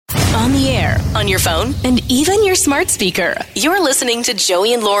on the air, on your phone, and even your smart speaker. You're listening to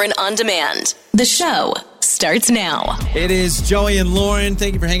Joey and Lauren On Demand. The show starts now. It is Joey and Lauren.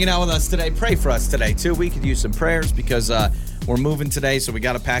 Thank you for hanging out with us today. Pray for us today, too. We could use some prayers because we're moving today, so we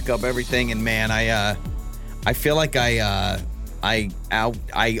got to pack up everything. And, man, I feel like I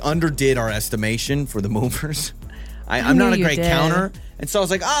underdid our estimation for the movers. I'm not a great counter. And so I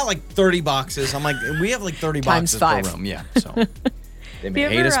was like, like 30 boxes. I'm like, we have like 30 boxes per room. Yeah, so they may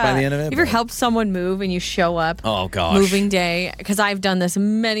hate us by the end of it. Have you ever helped someone move and you show up? Oh, gosh. Moving day. Because I've done this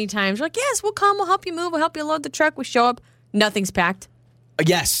many times. We're like, yes, we'll come. We'll help you move. We'll help you load the truck. We show up. Nothing's packed.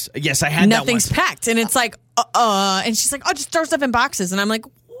 Yes, I had Nothing's that once. packed. And it's like, And she's like, just throw stuff in boxes. And I'm like,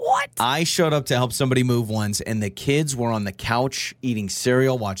 what? I showed up to help somebody move once, and the kids were on the couch eating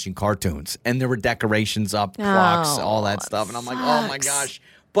cereal, watching cartoons. And there were decorations up, clocks, all that stuff. And I'm like, oh, my gosh.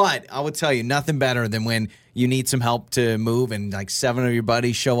 But I would tell you, nothing better than when you need some help to move and like 7 of your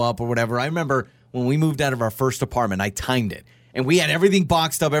buddies show up or whatever. I remember when we moved out of our first apartment, I timed it. And we had everything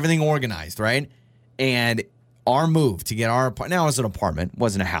boxed up, everything organized, right? And our move to get our apartment, now it was an apartment,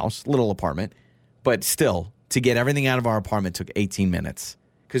 wasn't a house, little apartment. But still, to get everything out of our apartment took 18 minutes.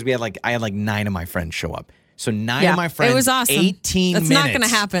 Because I had 9 of my friends show up. So 9 of my friends, it was awesome. 18 That's minutes. not going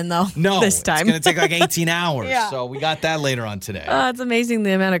to happen, though, this time. It's going to take like 18 hours. Yeah. So we got that later on today. It's amazing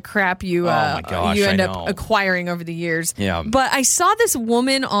the amount of crap you end up acquiring over the years. Yeah. But I saw this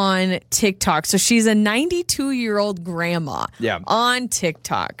woman on TikTok. So she's a 92-year-old grandma on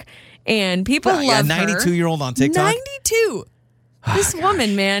TikTok. And people love her. A 92-year-old on TikTok? 92. This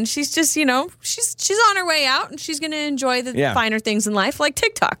woman, man, she's just, she's on her way out, and she's going to enjoy the finer things in life, like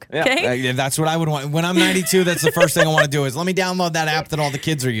TikTok, okay? That's what I would want. When I'm 92, that's the first thing I want to do is let me download that app that all the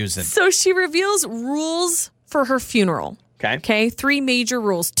kids are using. So she reveals rules for her funeral. Okay? 3 major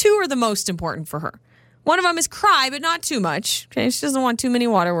rules. 2 are the most important for her. One of them is cry, but not too much. Okay? She doesn't want too many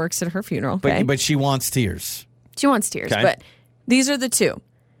waterworks at her funeral. Okay? But she wants tears. She wants tears, but these are the 2.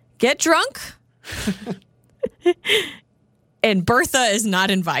 Get drunk. And Bertha is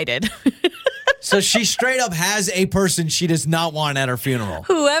not invited. So she straight up has a person she does not want at her funeral.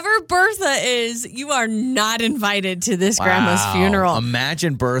 Whoever Bertha is, you are not invited to this grandma's funeral.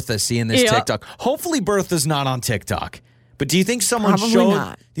 Imagine Bertha seeing this TikTok. Hopefully Bertha's not on TikTok. But do you think someone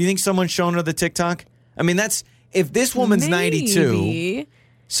not. Do you think someone's shown her the TikTok? I mean, that's if this woman's 92.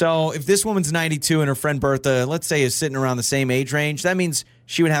 So if this woman's 92 and her friend Bertha, let's say, is sitting around the same age range, that means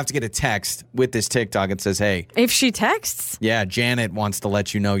she would have to get a text with this TikTok that says, hey. If she texts? Yeah, Janet wants to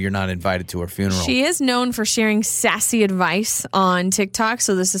let you know you're not invited to her funeral. She is known for sharing sassy advice on TikTok,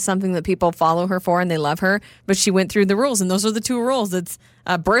 so this is something that people follow her for and they love her. But she went through the rules, and those are the 2 rules. It's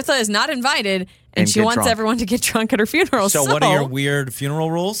Bertha is not invited, and she wants everyone to get drunk at her funeral. So what are your weird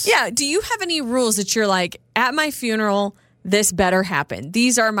funeral rules? Yeah, do you have any rules that you're like, at my funeral, this better happen?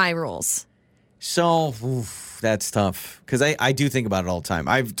 These are my rules. So, that's tough. Because I do think about it all the time.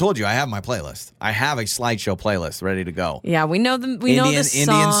 I've told you, I have my playlist. I have a slideshow playlist ready to go. Yeah, we know them. We know the songs.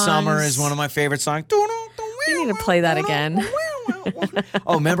 Indian Summer is one of my favorite songs. We need to play that again.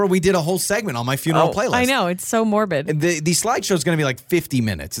 Oh, remember we did a whole segment on my funeral playlist. I know. It's so morbid. And the slideshow is going to be like 50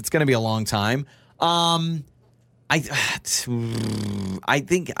 minutes. It's going to be a long time. I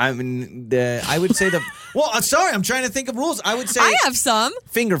think I would say sorry, I'm trying to think of rules. I would say I have some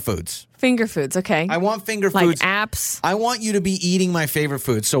finger foods. Finger foods, okay. I want finger like foods. Like apps. I want you to be eating my favorite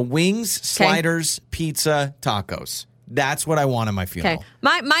foods. So wings, sliders, pizza, tacos. That's what I want at my funeral.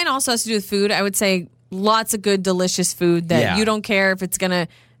 Okay. Mine also has to do with food. I would say lots of good, delicious food that you don't care if it's going to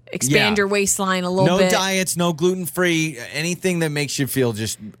expand your waistline a little bit. No diets, no gluten-free, anything that makes you feel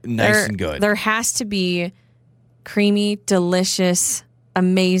just nice and good. There has to be creamy, delicious,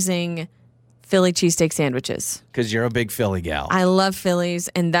 amazing Philly cheesesteak sandwiches. Because you're a big Philly gal. I love Phillies,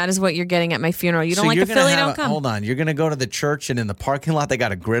 and that is what you're getting at my funeral. You don't like a Philly, don't come. Hold on. You're going to go to the church, and in the parking lot, they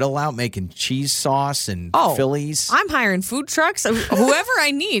got a griddle out making cheese sauce and Phillies. I'm hiring food trucks. Whoever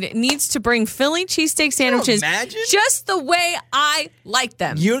I needs to bring Philly cheesesteak sandwiches just the way I like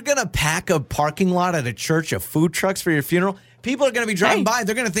them. You're going to pack a parking lot at a church of food trucks for your funeral? People are going to be driving by.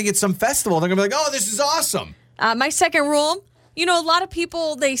 They're going to think it's some festival. They're going to be like, oh, this is awesome. My second rule, a lot of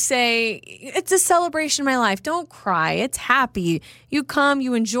people, they say, it's a celebration of my life. Don't cry. It's happy. You come,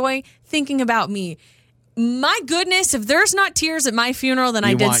 you enjoy thinking about me. My goodness, if there's not tears at my funeral, then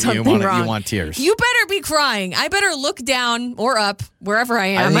I did something wrong. You want tears. You better be crying. I better look down or up, wherever I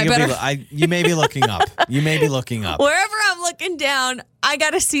am. You may be looking up. You may be looking up. Wherever I'm looking down, I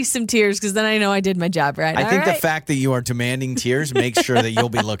got to see some tears because then I know I did my job right. I think the fact that you are demanding tears makes sure that you'll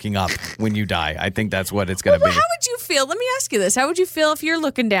be looking up when you die. I think that's what it's going to be. How would you feel? Let me ask you this. How would you feel if you're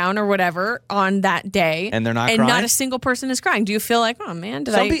looking down or whatever on that day and they're not and crying? Not a single person is crying? Do you feel like, oh, man,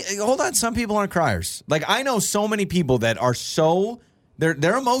 hold on. Some people aren't criers. Like, I know so many people that are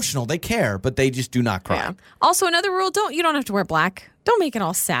they're emotional. They care, but they just do not cry. Yeah. Also, another rule, you don't have to wear black. Don't make it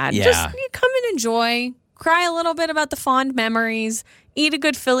all sad. Yeah. Just you come and enjoy. Cry a little bit about the fond memories. Eat a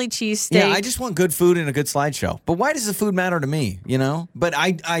good Philly cheesesteak. Yeah, I just want good food and a good slideshow. But why does the food matter to me, But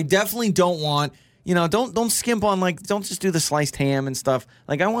I definitely don't want, don't skimp on, don't just do the sliced ham and stuff.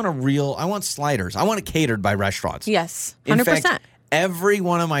 Like, I want sliders. I want it catered by restaurants. Yes, 100%. In fact, every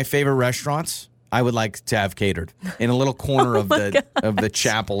one of my favorite restaurants, I would like to have catered in a little corner of the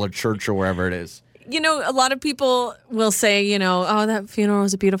chapel or church or wherever it is. A lot of people will say, oh, that funeral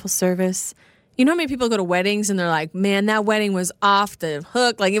was a beautiful service. You know how many people go to weddings and they're like, man, that wedding was off the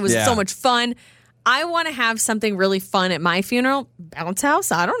hook. Like, it was so much fun. I want to have something really fun at my funeral. Bounce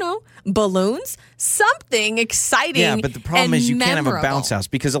house, I don't know. Balloons, something exciting. Yeah, but the problem is you memorable. can't have a bounce house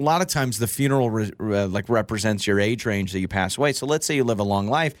because a lot of times the funeral represents your age range that you pass away. So let's say you live a long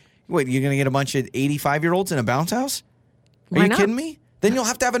life. Wait, you're going to get a bunch of 85-year-olds in a bounce house? Are you kidding me? Then you'll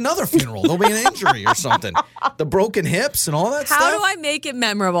have to have another funeral. There'll be an injury or something. The broken hips and all that stuff. How do I make it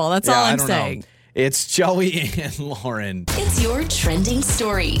memorable? That's all I'm saying. Know. It's Joey and Lauren. It's your trending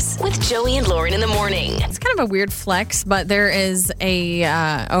stories with Joey and Lauren in the morning. It's kind of a weird flex, but there is a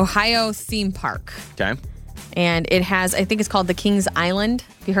Ohio theme park. Okay. And it has, I think it's called the Kings Island.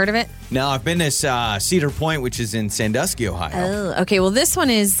 Have you heard of it? No, I've been to Cedar Point, which is in Sandusky, Ohio. Oh, okay. Well, this one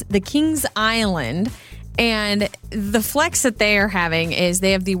is the Kings Island. And the flex that they are having is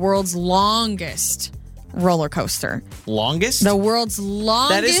they have the world's longest roller coaster. Longest? The world's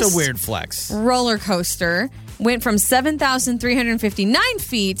longest. That is a weird flex. Roller coaster went from 7,359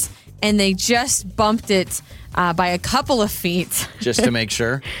 feet, and they just bumped it by a couple of feet. Just to make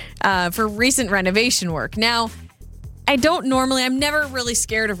sure? For recent renovation work. Now, I'm never really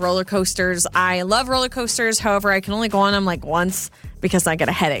scared of roller coasters. I love roller coasters. However, I can only go on them because I get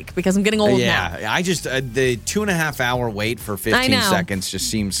a headache because I'm getting old now. Yeah, I just, the 2.5 hour wait for 15 seconds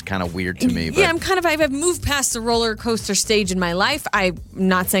just seems kind of weird to me. But. Yeah, I've moved past the roller coaster stage in my life. I'm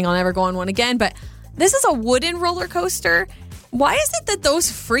not saying I'll never go on one again, but this is a wooden roller coaster. Why is it that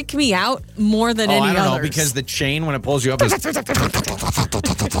those freak me out more than any others? I don't know, because the chain, when it pulls you up, is...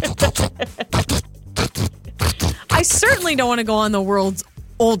 I certainly don't want to go on the world's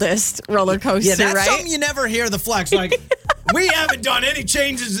oldest roller coaster, yeah, that's right? Something you never hear the flex. Like, we haven't done any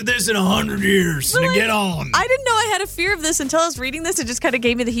changes to this in 100 years. But get on. I didn't know I had a fear of this until I was reading this. It just kind of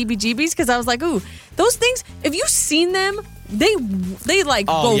gave me the heebie-jeebies because I was like, ooh, those things, have you seen them? They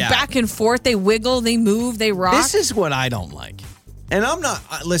go back and forth. They wiggle, they move, they rock. This is what I don't like. And I'm not,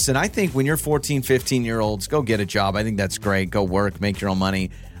 listen, I think when you're 14, 15-year-olds, go get a job. I think that's great. Go work, make your own money.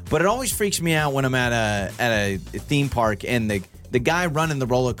 But it always freaks me out when I'm at a theme park and the guy running the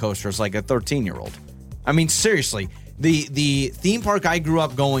roller coaster is like a 13-year-old. I mean, seriously, the theme park I grew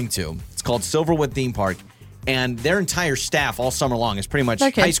up going to, it's called Silverwood Theme Park, and their entire staff all summer long is pretty much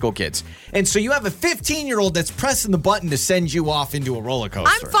high school kids. And so you have a 15-year-old that's pressing the button to send you off into a roller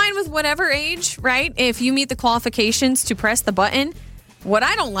coaster. I'm fine with whatever age, right? If you meet the qualifications to press the button. What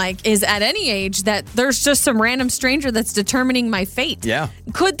I don't like is at any age that there's just some random stranger that's determining my fate. Yeah.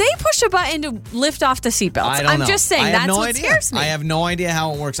 Could they push a button to lift off the seatbelts? I'm just saying, that's what scares me. I have no idea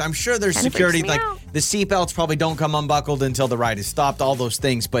how it works. I'm sure there's security, like the seatbelts probably don't come unbuckled until the ride is stopped, all those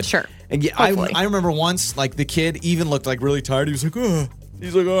things. But sure. And I remember once, like the kid even looked like really tired. He was like, oh.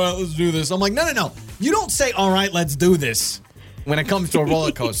 He's like, all right, let's do this. I'm like, no. You don't say, all right, let's do this. When it comes to a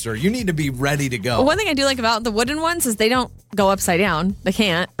roller coaster, you need to be ready to go. Well, one thing I do like about the wooden ones is they don't go upside down. They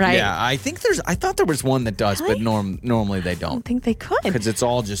can't, right? Yeah, I thought there was one that does, really? But normally they don't. I don't think they could. Because it's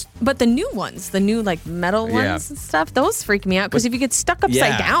all just... But the new ones, the new like metal ones and stuff, those freak me out because if you get stuck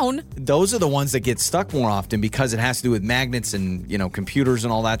upside down... Those are the ones that get stuck more often because it has to do with magnets and, computers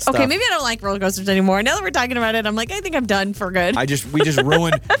and all that stuff. Okay, maybe I don't like roller coasters anymore. Now that we're talking about it, I'm like, I think I'm done for good.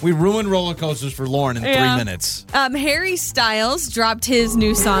 We ruined roller coasters for Lauren in 3 minutes. Harry Styles dropped his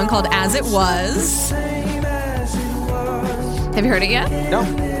new song called As It Was. Have you heard it yet? No,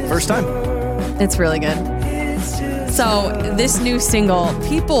 first time. It's really good. So this new single,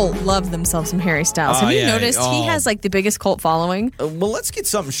 people love themselves some Harry Styles. Have you noticed he has like the biggest cult following? Well, let's get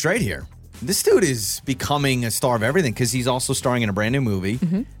something straight here. This dude is becoming a star of everything because he's also starring in a brand new movie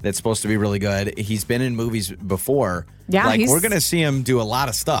that's supposed to be really good. He's been in movies before. Yeah, we're going to see him do a lot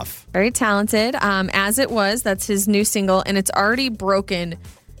of stuff. Very talented. As It Was, that's his new single, and it's already broken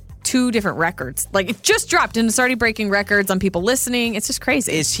 2 different records. Like, it just dropped and it's already breaking records on people listening. It's just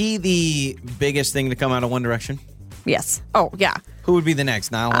crazy. Is he the biggest thing to come out of One Direction? Yes. Oh, yeah. Who would be the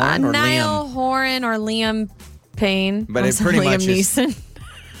next? Niall Horan or Niall Liam? Horan or Liam Payne. But it pretty Liam much is- Neeson.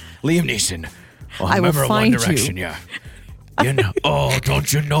 Liam Neeson. Oh, I will remember find One Direction, yeah. You know, oh,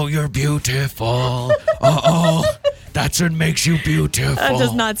 don't you know you're beautiful? That's what makes you beautiful. That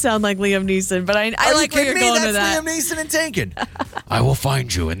does not sound like Liam Neeson, but I like where you're going with that. That's Liam Neeson and Taken. I will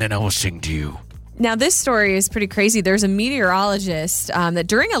find you, and then I will sing to you. Now, this story is pretty crazy. There's a meteorologist that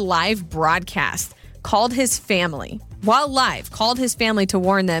during a live broadcast called his family, while live, called his family to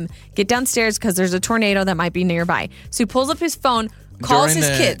warn them, get downstairs because there's a tornado that might be nearby. So he pulls up his phone, calls During his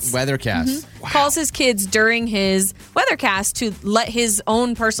the kids. weathercast. Mm-hmm. Calls his kids during his weathercast to let his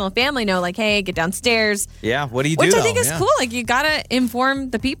own personal family know, like, hey, get downstairs. Yeah, what do you do, Which I though? think is Yeah. cool. Like, you got to inform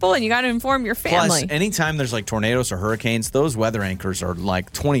the people and you got to inform your family. Plus, anytime there's like tornadoes or hurricanes, those weather anchors are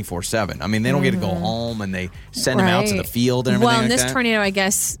like 24/7. I mean, they don't get to go home, and they send them out to the Right. field and everything Well, and like this that. tornado, I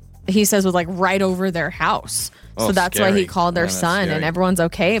guess, he says was like right over their house. Oh, So that's why scary. he called their Yeah, that's son, scary. and everyone's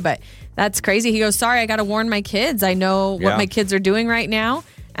okay. But that's crazy. He goes, sorry, I got to warn my kids. I know what Yeah. my kids are doing right now,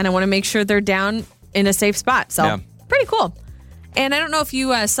 and I want to make sure they're down in a safe spot. So Yeah. pretty cool. And I don't know if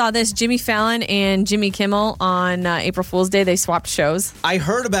you saw this. Jimmy Fallon and Jimmy Kimmel on April Fool's Day, they swapped shows. I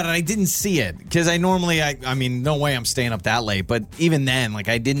heard about it. I didn't see it because I normally, I mean, no way I'm staying up that late. But even then, like,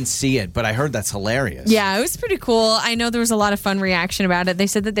 I didn't see it. But I heard that's hilarious. Yeah, it was pretty cool. I know there was a lot of fun reaction about it. They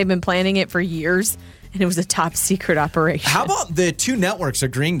said that they've been planning it for years, and it was a top secret operation. How about the 2 networks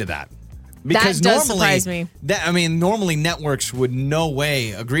agreeing to that? Because does normally, surprise me. Normally networks would no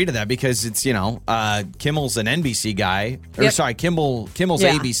way agree to that because it's, Kimmel's an NBC guy. Or Yep. sorry, Kimmel's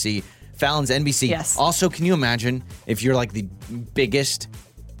Yeah. ABC, Fallon's NBC. Yes. Also, can you imagine if you're like the biggest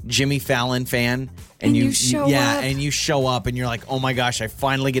Jimmy Fallon fan And you show up. and you show up and you're like, oh my gosh, I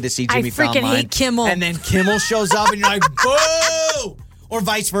finally get to see I Jimmy Fallon freaking live. hate Kimmel. And then Kimmel shows up and you're like, boo! Or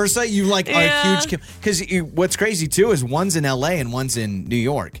vice versa. You like are a Yeah. huge Kimmel. Because what's crazy too is one's in LA and one's in New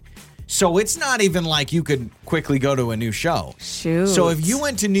York. So it's not even like you could quickly go to a new show. Shoot. So if you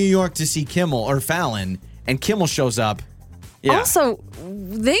went to New York to see Kimmel or Fallon and Kimmel shows up, yeah. Also,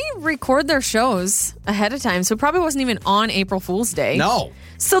 they record their shows ahead of time, so it probably wasn't even on April Fool's Day. No.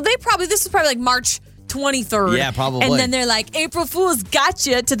 So this was probably like March 23rd. Yeah, probably. And then they're like, April Fool's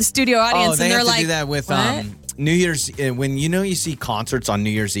gotcha to the studio audience. Oh, they and they're have to like, do that with what? New Year's when you see concerts on New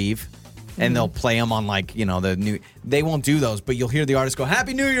Year's Eve. And they'll play them on they won't do those, but you'll hear the artist go,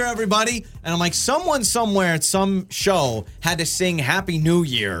 Happy New Year, everybody. And I'm like, someone somewhere at some show had to sing Happy New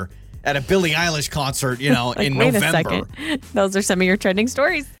Year at a Billie Eilish concert, in Wait November. a second. Those are some of your trending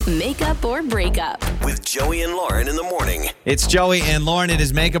stories. Makeup or breakup. With Joey and Lauren in the morning. It's Joey and Lauren. It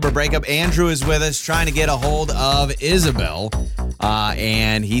is Makeup or Breakup. Andrew is with us trying to get a hold of Isabel.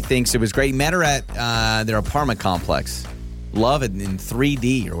 And he thinks it was great. Met her at their apartment complex. Love it in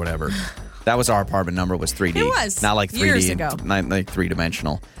 3D or whatever. That was our apartment number, was 3D. It was. Not like 3D. Years ago. Not like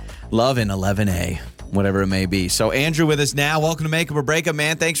 3-dimensional. Love in 11A, whatever it may be. So Andrew with us now. Welcome to Makeup or Breakup,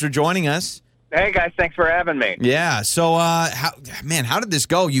 man. Thanks for joining us. Hey, guys. Thanks for having me. Yeah. So, how did this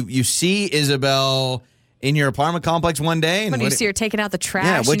go? You see Isabel in your apartment complex one day? And When you see her taking out the trash.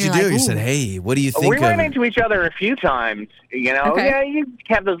 yeah, what'd and you you're do? like, You "Ooh." said, hey, what do you think We of ran into each other a few times, Okay. Yeah, you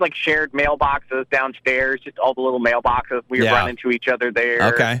have those, like, shared mailboxes downstairs, just all the little mailboxes. We would Yeah. run into each other there.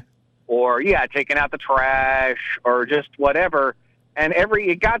 Okay. Or, taking out the trash or just whatever. And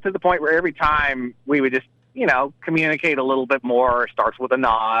it got to the point where every time we would just, communicate a little bit more. Starts with a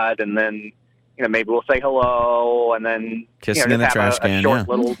nod, and then, maybe we'll say hello, and then, Kissing just in the have trash a can, short yeah.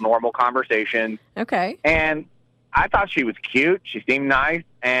 little normal conversation. Okay. And I thought she was cute. She seemed nice,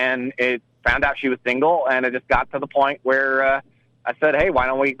 and it found out she was single, and it just got to the point where I said, hey, why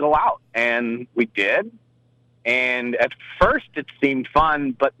don't we go out? And we did. And at first it seemed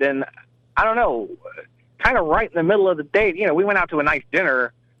fun, but then, I don't know, kind of right in the middle of the date, we went out to a nice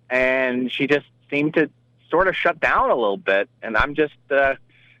dinner, and she just seemed to sort of shut down a little bit. And I'm just,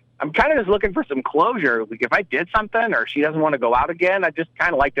 I'm kind of just looking for some closure. Like, if I did something or she doesn't want to go out again, I just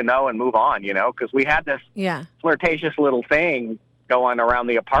kind of like to know and move on, because we had this Yeah. flirtatious little thing going around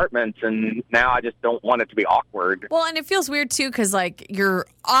the apartments, and now I just don't want it to be awkward. Well, and it feels weird, too, because, like, you're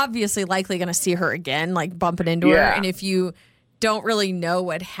obviously likely going to see her again, like, bumping into her. Yeah. And if you don't really know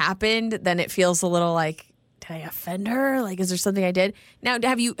what happened, then it feels a little like, did I offend her? Like, is there something I did? Now,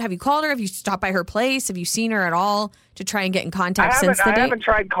 have you called her? Have you stopped by her place? Have you seen her at all to try and get in contact since the I date? haven't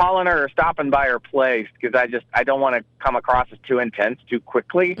tried calling her or stopping by her place because I don't want to come across as too intense too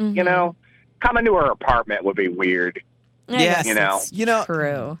quickly, Mm-hmm. Coming to her apartment would be weird. Yeah, You know.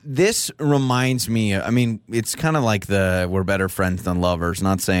 True. This reminds me, I mean, it's kind of like we're better friends than lovers.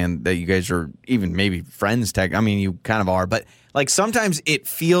 Not saying that you guys are even maybe friends, I mean, you kind of are, but like sometimes it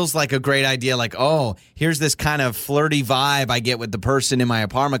feels like a great idea, like, oh, here's this kind of flirty vibe I get with the person in my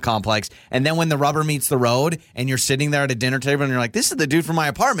apartment complex. And then when the rubber meets the road and you're sitting there at a dinner table and you're like, this is the dude from my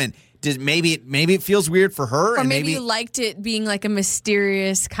apartment. Maybe it feels weird for her. Or and maybe you liked it being like a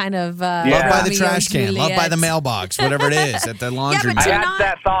mysterious kind of love by the Romeo trash can, Juliet. love by the mailbox, whatever it is at the laundry. but I to had not-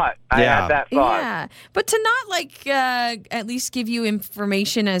 that thought. Yeah, but to not like at least give you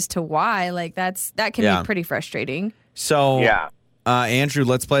information as to why, like that can be pretty frustrating. So, Yeah. Andrew,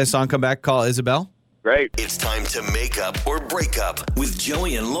 let's play a song. Come back. Call Isabel. Great. It's time to make up or break up with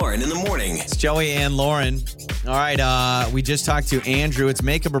Joey and Lauren in the morning. It's Joey and Lauren. All right, we just talked to Andrew. It's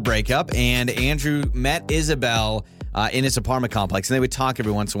makeup or breakup, and Andrew met Isabel in his apartment complex, and they would talk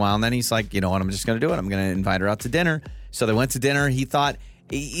every once in a while, and then he's like, you know what, I'm just going to do it. I'm going to invite her out to dinner. So they went to dinner. He thought,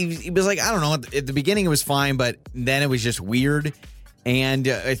 he was like, I don't know, at the beginning it was fine, but then it was just weird. And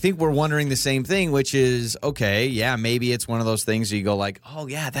I think we're wondering the same thing, which is, okay, yeah, maybe it's one of those things where you go like, oh,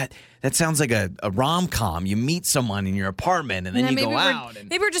 yeah, that sounds like a rom-com. You meet someone in your apartment and then you go out.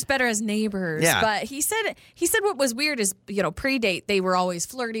 Maybe we're just better as neighbors. Yeah. But he said what was weird is, pre-date, they were always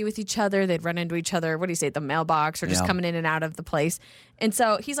flirty with each other. They'd run into each other, what do you say, at the mailbox or just coming in and out of the place. And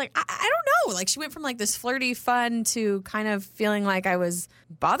so he's like, I don't know. Like she went from like this flirty fun to kind of feeling like I was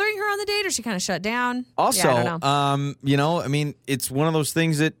bothering her on the date, or she kind of shut down. Also, I don't know. I mean, it's one of those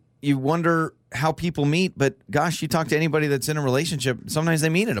things that you wonder how people meet, but gosh, you talk to anybody that's in a relationship, sometimes they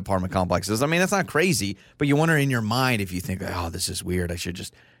meet in apartment complexes. I mean, that's not crazy, but you wonder in your mind if you think, oh, this is weird, I should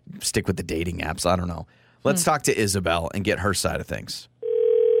just stick with the dating apps. I don't know. Let's talk to Isabel and get her side of things.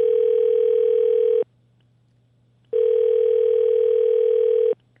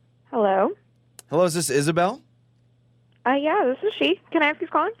 Hello. Hello, is this Isabel? Yeah, this is she. Can I ask who's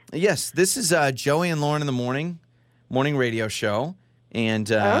calling? Yes, this is Joey and Lauren in the morning radio show. And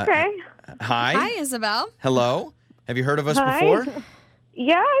Okay. hi. Hi, Isabel. Hello. Have you heard of us Hi. before?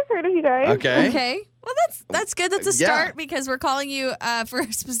 Yeah, I've heard of you guys. Okay. Okay. Well, that's good. That's a start because we're calling you for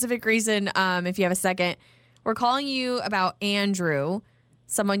a specific reason. If you have a second, we're calling you about Andrew,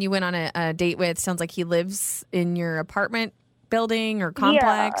 someone you went on a date with. Sounds like he lives in your apartment building or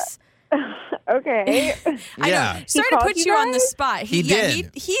complex. Okay. I Yeah. know. Sorry He to called put you you on the guys? spot. He did.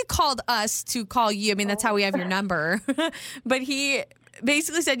 He called us to call you. I mean, that's how we have your number. But he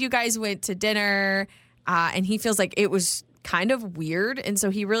basically said you guys went to dinner, and he feels like it was kind of weird, and so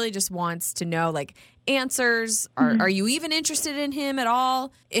he really just wants to know like answers. Are you even interested in him at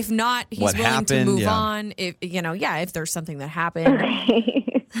all? If not, he's What willing to happened? move Yeah. on. If if there's something that happened,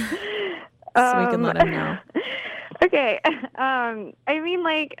 so we can let him know. Okay. I mean,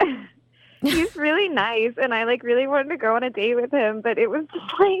 like, he's really nice, and I like really wanted to go on a date with him, but it was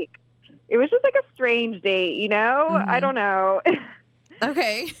just like a strange date, you know? I don't know.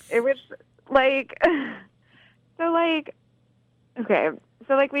 Okay. It was like,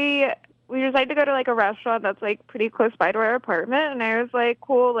 we decided to go to like a restaurant that's like pretty close by to our apartment, and I was like,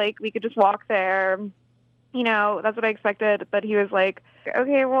 cool, like we could just walk there. You know, that's what I expected. But he was like,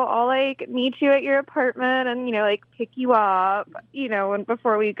 okay, well, I'll like meet you at your apartment and, like pick you up, and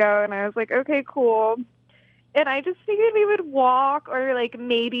before we go. And I was like, okay, cool. And I just figured we would walk or like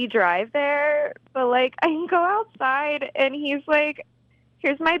maybe drive there. But like I can go outside and he's like,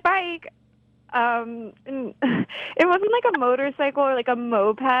 here's my bike. And it wasn't like a motorcycle or like a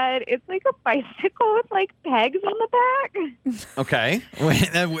moped. It's like a bicycle with like pegs on the back. Okay.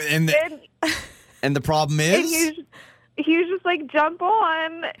 And the problem And is? he was just like, jump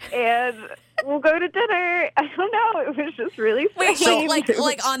on and we'll go to dinner. I don't know. It was just really Wait, strange.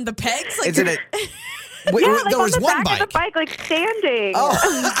 like on the pegs? Like Is it Wait, yeah, like there on was the one back bike. of the bike, like standing.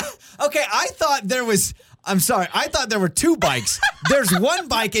 Oh, okay. I thought there was. I'm sorry. I thought there were two bikes. There's one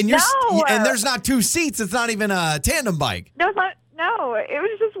bike, and No. and there's not two seats. It's not even a tandem bike. No, it's not. No, it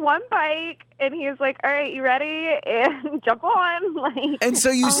was just one bike, and he was like, "All right, you ready?" And jump on. Like, And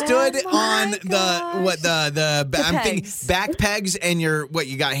so you stood my on the I'm thinking pegs. back pegs, and you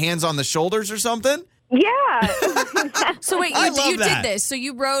got hands on the shoulders or something. yeah. So wait, I you love that. did this. So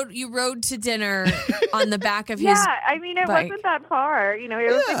you rode to dinner on the back of his. Yeah, I mean, it bike. wasn't that far. It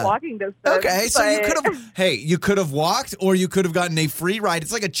was Yeah. like walking distance. Okay, so you but- could have walked, or you could have gotten a free ride.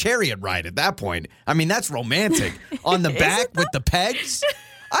 It's like a chariot ride at that point. I mean, that's romantic. On the back with the pegs.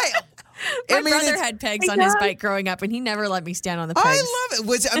 My brother it's- had pegs on his Yeah. bike growing up, and he never let me stand on the pegs. I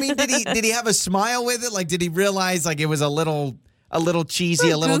love it. Did he have a smile with it? Like, did he realize like it was a little cheesy,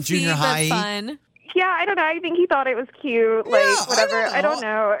 a little Goofy, junior but high? fun. Yeah, I don't know. I think he thought it was cute. Like, Yeah, whatever. I don't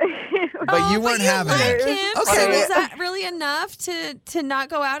know. But you weren't having like it. him, Okay. so was that really enough to not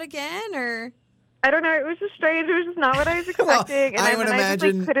go out again, or? I don't know. It was just strange. It was just not what I was expecting. I and would then I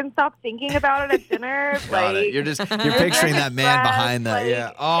imagine- just couldn't stop thinking about it at dinner. Got it. You're picturing that man behind the, like-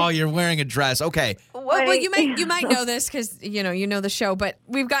 yeah. Oh, you're wearing a dress. Okay. Well, you might know this because you know the show, but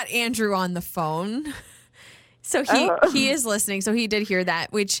we've got Andrew on the phone. So he is listening. So he did hear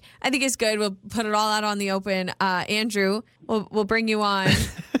that, which I think is good. We'll put it all out on the open. Andrew, we'll bring you on.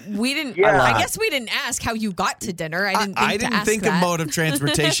 We didn't. Yeah. I guess we didn't ask how you got to dinner. I didn't think of mode of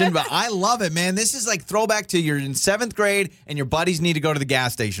transportation, but I love it, man. This is like throwback to you're in 7th grade and your buddies need to go to the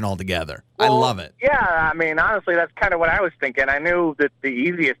gas station all together. I love it. Yeah, I mean, honestly, that's kind of what I was thinking. I knew that the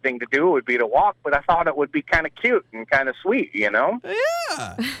easiest thing to do would be to walk, but I thought it would be kind of cute and kind of sweet, you know?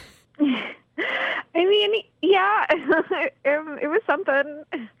 Yeah. I mean, yeah, it was something.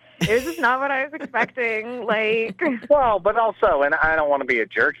 It was just not what I was expecting. Like, Well, but also, and I don't want to be a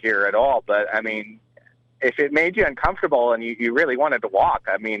jerk here at all, but I mean, if it made you uncomfortable and you really wanted to walk,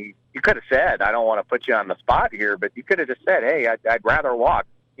 I mean, you could have said, I don't want to put you on the spot here, but you could have just said, hey, I'd rather walk.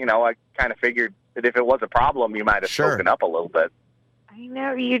 You know, I kind of figured that if it was a problem, you might have spoken up a little bit. I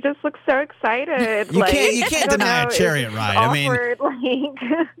know, you just look so excited. You like, can't I don't deny know, a chariot ride. I mean,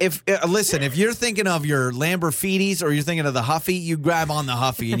 like, if listen, if you're thinking of your Lamborghinis or you're thinking of the Huffy, you grab on the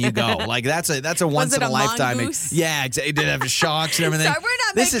Huffy and you go. Like that's a once in a lifetime. Mongoose? Yeah, it did have shocks and everything. Sorry, we're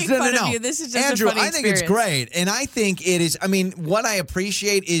not making fun of you. This is just Andrew, a funny I think it's experience. great, and I think it is. I mean, what I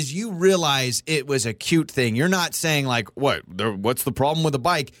appreciate is you realize it was a cute thing. You're not saying like, what's the problem with the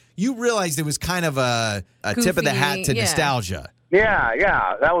bike? You realized it was kind of a tip of the hat to yeah. nostalgia.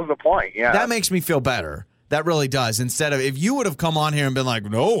 Yeah, that was the point. Yeah, That makes me feel better. That really does. Instead of if you would have come on here and been like,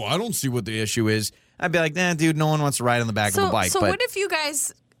 no, I don't see what the issue is, I'd be like, nah, dude, no one wants to ride on the back of a bike. So but what if you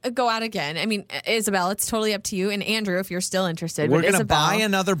guys go out again? I mean, Isabel, it's totally up to you. And Andrew, if you're still interested. we're but going to Isabel, buy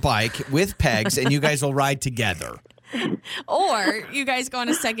another bike with pegs, and you guys will ride together. Or you guys go on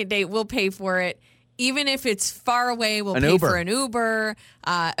a second date, we'll pay for it. Even if it's far away, we'll An pay Uber. for an Uber.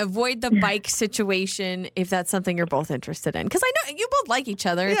 Avoid the bike situation if that's something you're both interested in. Because I know you both like each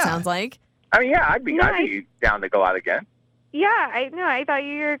other, it Yeah. sounds like. I mean, yeah, I'd be down to go out again. yeah, I thought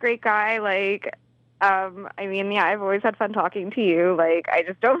you were a great guy. Like, I mean, yeah, I've always had fun talking to you. Like, I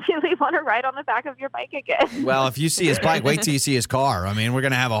just don't really want to ride on the back of your bike again. Well, if you see his bike, wait till you see his car. I mean, we're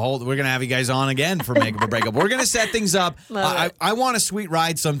gonna have you guys on again for Makeup or Breakup. We're gonna set things up. I want a sweet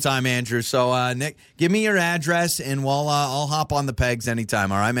ride sometime, Andrew. So, Nick, give me your address, and I'll hop on the pegs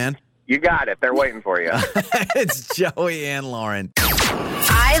anytime. All right, man. You got it. They're waiting for you. It's Joey and Lauren.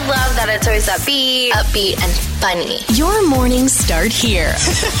 I love that it's always upbeat and funny. Your mornings start here.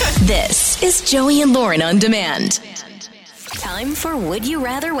 This is Joey and Lauren on Demand. Time for Would You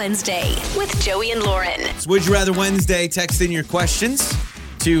Rather Wednesday with Joey and Lauren. It's Would You Rather Wednesday. Text in your questions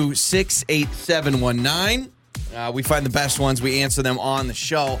to 68719. We find the best ones. We answer them on the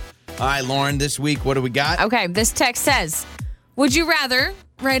show. All right, Lauren, this week, what do we got? Okay, this text says, would you rather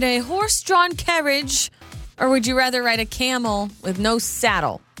ride a horse-drawn carriage or would you rather ride a camel with no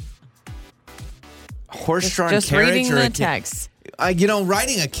saddle? Horse-drawn Just carriage reading or the a text.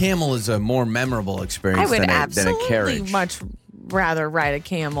 riding a camel is a more memorable experience I would than a absolutely carriage. much rather ride a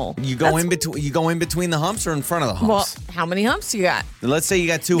camel. You go in between the humps or in front of the Well, humps? how many humps you got? Let's say you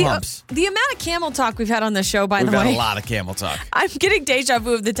got two humps. The amount of camel talk we've had on the show, by We've the had way. a lot of camel talk. I'm getting deja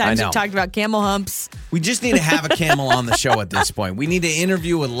vu of the times I know. we've talked about camel humps. We just need to have a camel on the show at this point. We need to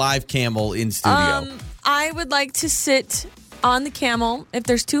interview a live camel in studio. I would like to sit on the camel if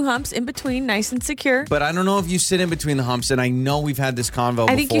there's two humps in between, nice and secure. But I don't know if you sit in between the humps, and I know we've had this convo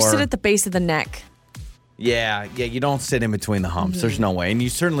before. I think you sit at the base of the neck. Yeah, you don't sit in between the humps. Mm-hmm. There's no way. And you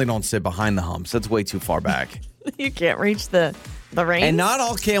certainly don't sit behind the humps. That's way too far back. You can't reach the reins. And not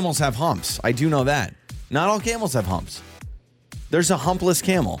all camels have humps. I do know that. Not all camels have humps. There's a humpless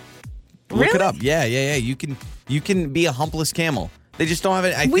camel. Look it Really? up. Yeah. You can be a humpless camel. They just don't have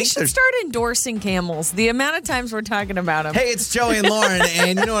it. We should start endorsing camels. The amount of times we're talking about them. Hey, it's Joey and Lauren,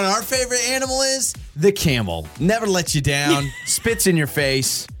 and you know what our favorite animal is? The camel. Never lets you down. Spits in your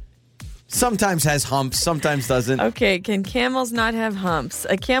face. Sometimes has humps, sometimes doesn't. Okay, can camels not have humps?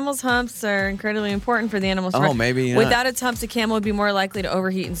 A camel's humps are incredibly important for the animal's Oh, maybe not. Without its humps, a camel would be more likely to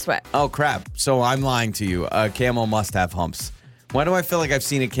overheat and sweat. Oh, crap. So I'm lying to you. A camel must have humps. Why do I feel like I've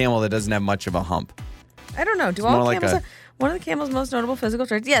seen a camel that doesn't have much of a hump? I don't know. Do more all like camels a- have one of the camel's most notable physical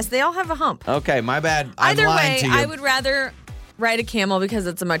traits? Yes, they all have a hump. Okay, my bad. I'm Either lying way, to you. I would rather ride a camel because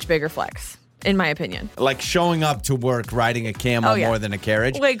it's a much bigger flex, in my opinion. Like showing up to work riding a camel Oh, yeah. more than a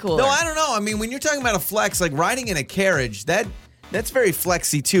carriage. Way cooler. No, I don't know. I mean, when you're talking about a flex, like riding in a carriage, that That's very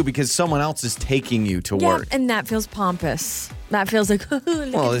flexy, too, because someone else is taking you to Yeah, work. and that feels pompous. That feels like, look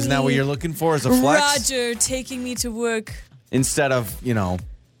Well, at isn't that me. what you're looking for as a flex? Roger taking me to work. Instead of,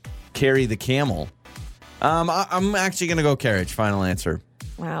 carry the camel. I'm actually going to go carriage, final answer.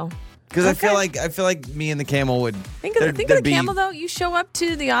 Wow. Because Okay. I feel like me and the camel would. Think of the camel, though. You show up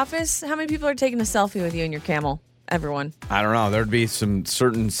to the office. How many people are taking a selfie with you and your camel? Everyone. I don't know. There'd be some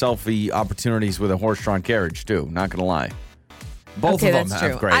certain selfie opportunities with a horse-drawn carriage, too. Not going to lie. Both of them that's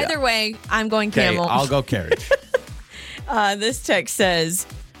have true. great. Either way, I'm going Okay, camel. I'll go carriage. This text says,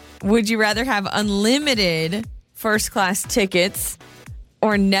 would you rather have unlimited first class tickets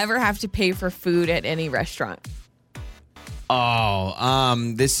or never have to pay for food at any restaurant?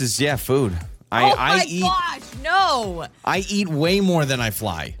 This is, food. I eat, gosh, no. I eat way more than I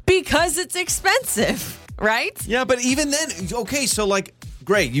fly. Because it's expensive, right? Yeah, but even then, okay, so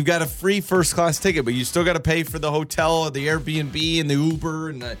great, you got a free first class ticket, but you still got to pay for the hotel, the Airbnb, and the Uber,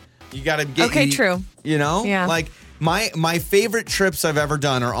 and you got to get. Okay, true. Yeah. My favorite trips I've ever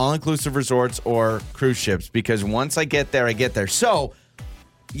done are all inclusive resorts or cruise ships because once I get there, I get there. So,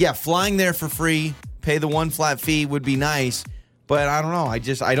 yeah, flying there for free, pay the one flat fee would be nice. But I don't know.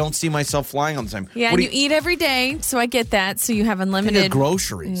 I don't see myself flying all the time. Yeah, and you eat every day, so I get that. So you have unlimited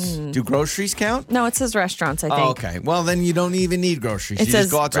groceries. Do groceries count? No, it says restaurants, I think. Oh, okay. Well, then you don't even need groceries. It You says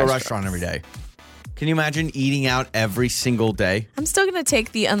just go out to a restaurants. restaurant every day. Can you imagine eating out every single day? I'm still going to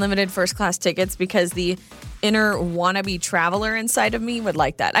take the unlimited first class tickets because the inner wannabe traveler inside of me would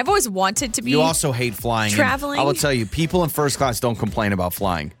like that. I've always wanted to be. You also hate flying. and traveling. I will tell you, people in first class don't complain about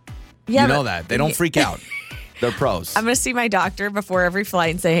flying. Yeah, you know but- that. They don't freak out. They're pros. I'm going to see my doctor before every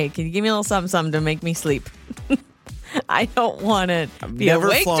flight and say, hey, can you give me a little something to make me sleep? I don't want to be Never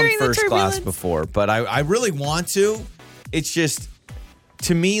awake flown during the first turbulence. class before, but I really want to. It's just,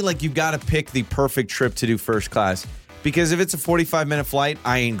 to me, you've got to pick the perfect trip to do first class. Because if it's a 45-minute flight,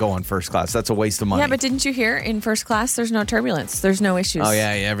 I ain't going first class. That's a waste of money. Yeah, but didn't you hear in first class, there's no turbulence. There's no issues. Oh, yeah,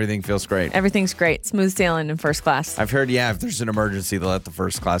 everything feels great. Everything's great. Smooth sailing in first class. I've heard, if there's an emergency, they'll let the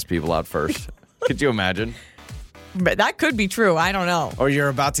first class people out first. Could you imagine? But that could be true. I don't know. Or you're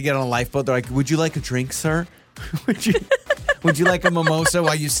about to get on a lifeboat. They're like, would you like a drink, sir? would you like a mimosa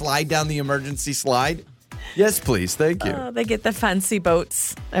while you slide down the emergency slide? Yes, please. Thank you. They get the fancy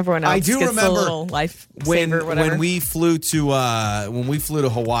boats. Everyone else I do gets remember the little life saver, whatever. when we flew to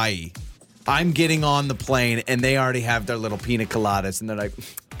Hawaii. I'm getting on the plane and they already have their little pina coladas and they're like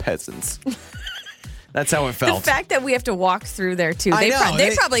peasants. That's how it felt. The fact that we have to walk through there too. I know.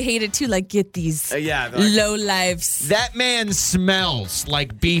 They probably hate it too. Like, get these they're like, low lives. That man smells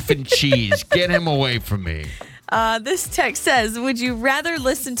like beef and cheese. Get him away from me. This text says, would you rather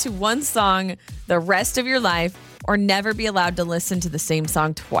listen to one song the rest of your life or never be allowed to listen to the same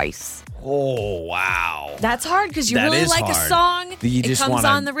song twice? Oh, wow. That's hard because you That really is like a hard. song. You It just comes wanna-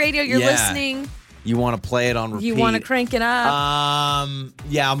 on the radio. You're listening. You want to play it on repeat. You want to crank it up. I'm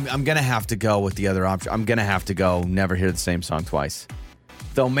going to have to go with the other option. I'm going to have to go never hear the same song twice.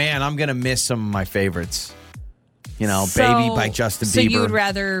 Though, man, I'm going to miss some of my favorites. Baby by Justin Bieber. So you would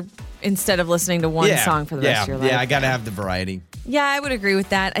rather, instead of listening to one song for the rest of your life? Yeah, I got to have the variety. Yeah, I would agree with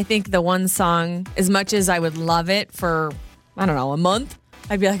that. I think the one song, as much as I would love it for, I don't know, a month,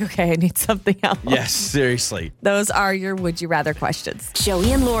 I'd be like, okay, I need something else. Yes, seriously. Those are your would you rather questions.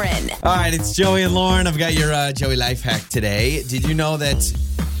 Joey and Lauren. All right, it's Joey and Lauren. I've got your Joey life hack today. Did you know that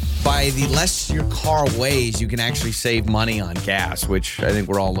by the less your car weighs, you can actually save money on gas, which I think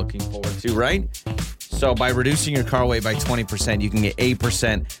we're all looking forward to, right? So by reducing your car weight by 20%, you can get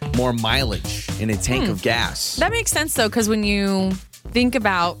 8% more mileage in a tank of gas. That makes sense, though, because when you think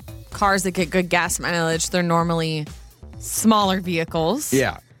about cars that get good gas mileage, they're normally smaller vehicles.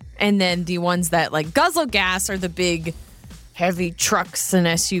 Yeah. And then the ones that guzzle gas are the big, heavy trucks and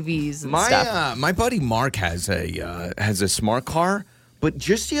SUVs and stuff. My buddy Mark has a smart car, but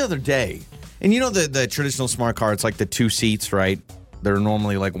just the other day, and the traditional smart car, it's like the 2 seats, right? They're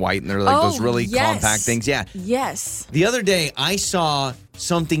normally white and they're those really compact things. Yeah. Yes. The other day, I saw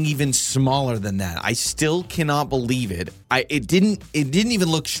something even smaller than that. I still cannot believe it. It didn't even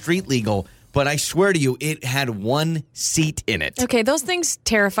look street legal, but I swear to you, it had 1 seat in it. Okay, those things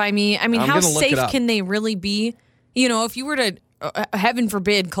terrify me. I mean, I'm how gonna look it safe up. can they really be? If you were to, heaven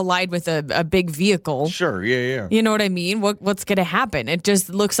forbid, collide with a big vehicle. Sure, yeah. You know what I mean? What's going to happen? It just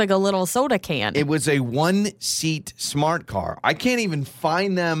looks like a little soda can. It was a 1-seat smart car. I can't even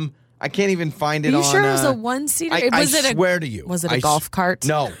find them. I can't even find it Are you on. sure it was a 1-seater? I swear to you. Was it a golf cart?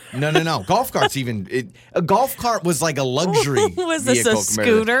 No. Golf cart's a golf cart was like a luxury. Was this a vehicle compared to-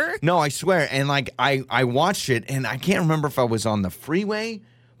 scooter? No, I swear. And I watched it, and I can't remember if I was on the freeway,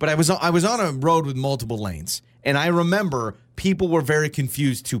 but I was on a road with multiple lanes, and I remember people were very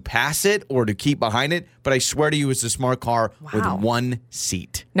confused to pass it or to keep behind it. But I swear to you, it's a smart car with one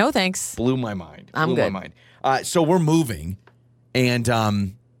seat. No thanks. Blew my mind. I'm good. My mind. So we're moving,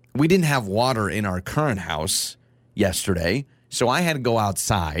 and we didn't have water in our current house yesterday, so I had to go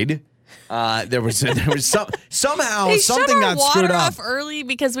outside. There was somehow They something shut our got water screwed up. off early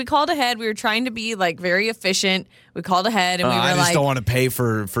because we called ahead. We were trying to be like very efficient. We called ahead and we were I just like, don't want to pay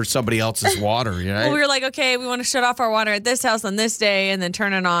for somebody else's water. You know? well, we were like, okay, we want to shut off our water at this house on this day and then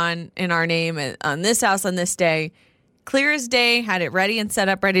turn it on in our name on this house on this day. Clear as day, had it ready and set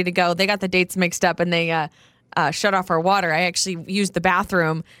up, ready to go. They got the dates mixed up and they shut off our water. I actually used the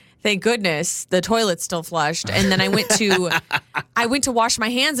bathroom. Thank goodness the toilet's still flushed. And then I went to wash my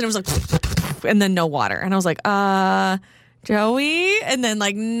hands and it was like, and then no water. And I was like, Joey? And then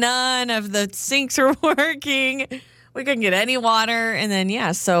like none of the sinks were working. We couldn't get any water. And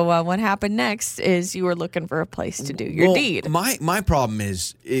then, so what happened next is you were looking for a place to do your deed. My problem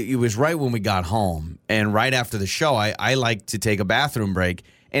is it was right when we got home and right after the show, I like to take a bathroom break.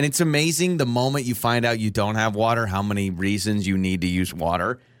 And it's amazing the moment you find out you don't have water, how many reasons you need to use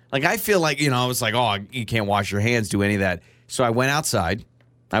water. Like, I feel like, I was like, oh, you can't wash your hands, do any of that. So I went outside.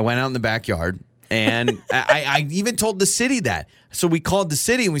 I went out in the backyard. And I even told the city that. So we called the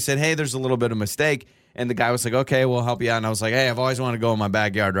city and we said, hey, there's a little bit of mistake. And the guy was like, okay, we'll help you out. And I was like, hey, I've always wanted to go in my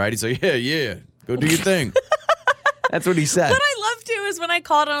backyard, right? He's like, yeah, go do your thing. That's what he said. What I love, too, is when I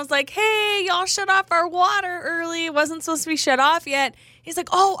called and I was like, hey, y'all shut off our water early. It wasn't supposed to be shut off yet. He's like,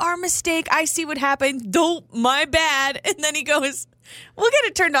 oh, our mistake. I see what happened. Don't, my bad. And then he goes, we'll get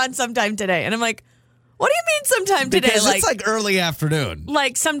it turned on sometime today. And I'm like, what do you mean sometime today? Because it's like early afternoon.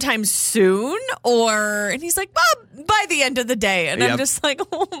 Like sometime soon? And he's like, well, by the end of the day. And I'm just like,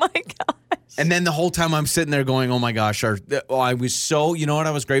 oh my gosh. And then the whole time I'm sitting there going, oh my gosh, I was so, you know what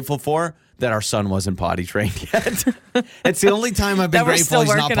I was grateful for? That our son wasn't potty trained yet. It's the only time I've been grateful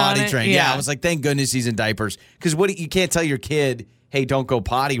he's not potty trained. Yeah, I was like, thank goodness he's in diapers. Because you can't tell your kid, hey, don't go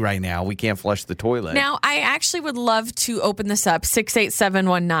potty right now. We can't flush the toilet. Now, I actually would love to open this up,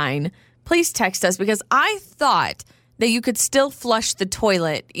 68719. Please text us because I thought that you could still flush the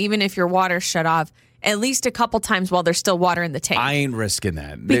toilet even if your water's shut off at least a couple times while there's still water in the tank. I ain't risking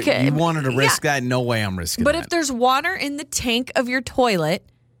that. Because, you wanted to risk that? No way I'm risking that. But if there's water in the tank of your toilet,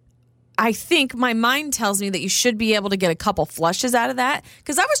 I think my mind tells me that you should be able to get a couple flushes out of that.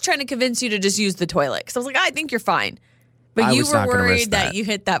 Because I was trying to convince you to just use the toilet. Because I was like, I think you're fine. But you were worried that you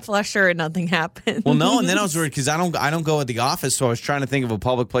hit that flusher and nothing happened. Well, no, and then I was worried because I don't go at the office, so I was trying to think of a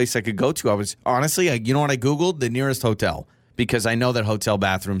public place I could go to. I was honestly, you know what I Googled? The nearest hotel, because I know that hotel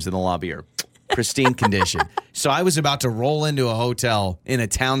bathrooms in the lobby are pristine condition. So I was about to roll into a hotel in a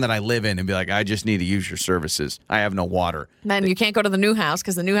town that I live in and be like, I just need to use your services. I have no water. Man, you can't go to the new house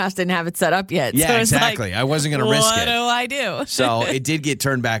because the new house didn't have it set up yet. Yeah, so exactly. Like, I wasn't going to risk it. What do I do? So it did get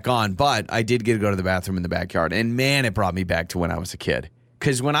turned back on, but I did get to go to the bathroom in the backyard. And man, it brought me back to when I was a kid.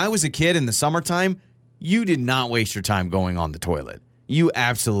 Because when I was a kid in the summertime, you did not waste your time going on the toilet. You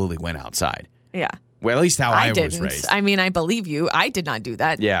absolutely went outside. Yeah. Well, at least how I didn't. was raised. I mean, I believe you. I did not do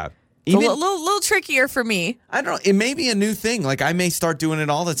that. Yeah. Even, a little trickier for me. I don't know. It may be a new thing. Like, I may start doing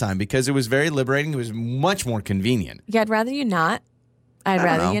it all the time because it was very liberating. It was much more convenient. Yeah, I'd rather you not. I'd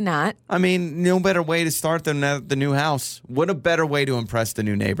rather you not. I mean, no better way to start than at the new house. What a better way to impress the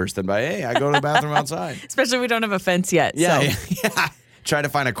new neighbors than by, hey, I go to the bathroom outside. Especially if we don't have a fence yet. Yeah, so. yeah. Try to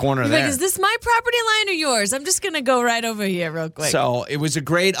find a corner You're there. like, is this my property line or yours? I'm just going to go right over here real quick. So it was a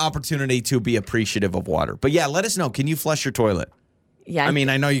great opportunity to be appreciative of water. But yeah, let us know. Can you flush your toilet? Yeah, I mean,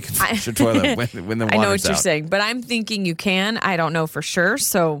 I know you can flush your toilet when the water's out. I know what you're saying, but I'm thinking you can. I don't know for sure.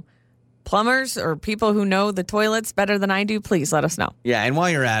 So plumbers or people who know the toilets better than I do, please let us know. Yeah, and while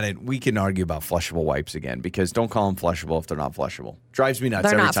you're at it, we can argue about flushable wipes again because don't call them flushable if they're not flushable. Drives me nuts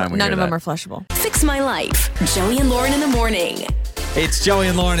every time we hear that. None of them are flushable. Fix My Life. Joey and Lauren in the morning. It's Joey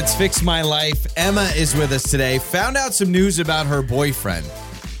and Lauren. It's Fix My Life. Emma is with us today. Found out some news about her boyfriend.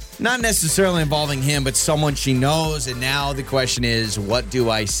 Not necessarily involving him, but someone she knows. And now the question is, what do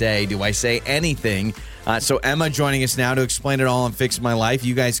I say? Do I say anything? So Emma joining us now to explain it all on Fix My Life.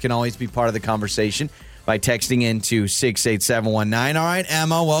 You guys can always be part of the conversation by texting into 68719. All right,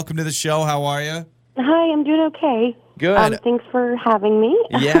 Emma, welcome to the show. How are you? Hi, I'm doing okay. Good. Thanks for having me.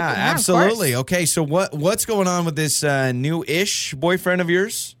 Yeah, absolutely. Okay, so what's going on with this new-ish boyfriend of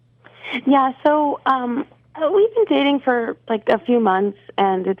yours? Yeah, so we've been dating for like a few months,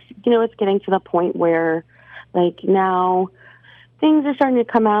 and it's getting to the point where like now things are starting to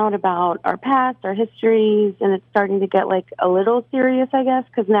come out about our past, our histories, and it's starting to get like a little serious, I guess,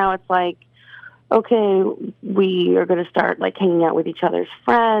 because now it's like okay, we are going to start like hanging out with each other's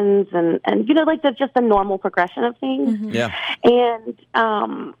friends and like that's just a normal progression of things. Mm-hmm. Yeah.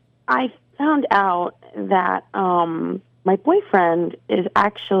 And I found out that my boyfriend is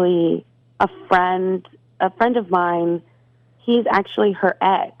actually a friend of mine. He's actually her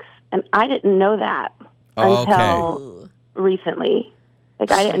ex, and I didn't know that until recently.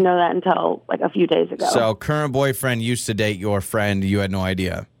 Like, I didn't know that until like a few days ago. So, current boyfriend used to date your friend. You had no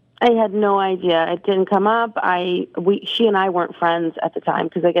idea. I had no idea. It didn't come up. She and I weren't friends at the time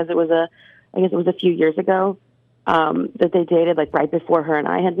because I guess it was a few years ago that they dated, like right before her and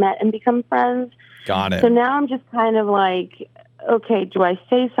I had met and become friends. Got it. So now I'm just kind of like, okay, do I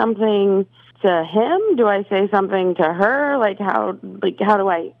say something to him? Do I say something to her? Like how do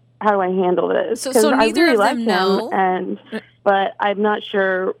I handle this? So neither I really of like them know. but I'm not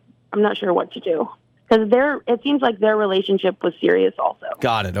sure what to do. Because it seems like their relationship was serious also.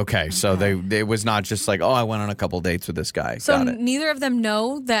 Got it. Okay. So it was not just like, oh, I went on a couple dates with this guy. So Got it. neither of them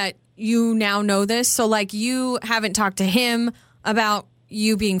know that you now know this. So like you haven't talked to him about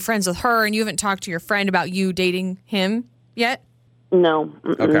you being friends with her, and you haven't talked to your friend about you dating him yet? No.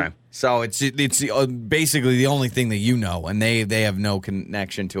 Mm-mm. Okay. So it's basically the only thing that you know, and they have no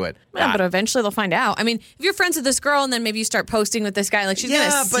connection to it. Yeah, but eventually they'll find out. I mean, if you're friends with this girl and then maybe you start posting with this guy, like she's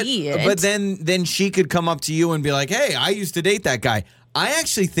gonna see it. But then she could come up to you and be like, hey, I used to date that guy. I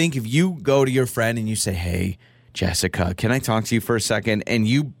actually think if you go to your friend and you say, hey, Jessica, can I talk to you for a second? And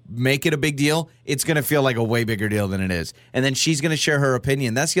you make it a big deal, it's going to feel like a way bigger deal than it is. And then she's going to share her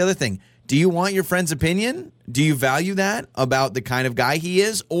opinion. That's the other thing. Do you want your friend's opinion? Do you value that about the kind of guy he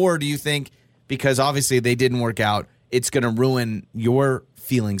is? Or do you think because obviously they didn't work out, it's going to ruin your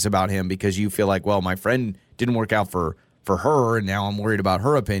feelings about him because you feel like, well, my friend didn't work out for her and now I'm worried about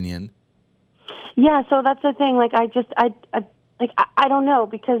her opinion? Yeah, so that's the thing. Like, I don't know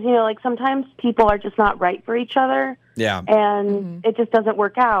because, like sometimes people are just not right for each other. Yeah. And it just doesn't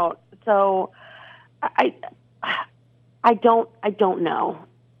work out. So I don't know.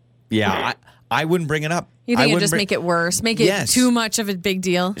 Yeah, I wouldn't bring it up. You think it just make it worse? Make it too much of a big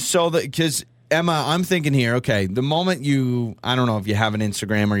deal? So, because Emma, I'm thinking here, okay, the moment I don't know if you have an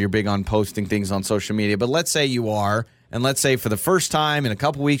Instagram or you're big on posting things on social media, but let's say you are, and let's say for the first time in a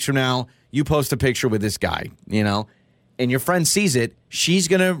couple weeks from now, you post a picture with this guy, and your friend sees it, she's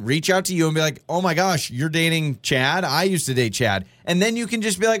going to reach out to you and be like, oh my gosh, you're dating Chad? I used to date Chad. And then you can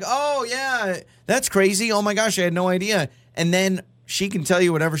just be like, oh yeah, that's crazy. Oh my gosh, I had no idea. And then she can tell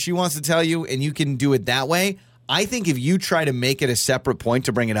you whatever she wants to tell you, and you can do it that way. I think if you try to make it a separate point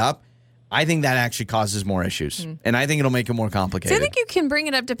to bring it up, I think that actually causes more issues. And I think it'll make it more complicated. So I think you can bring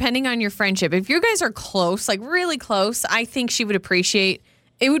it up depending on your friendship. If you guys are close, like really close, I think she would appreciate.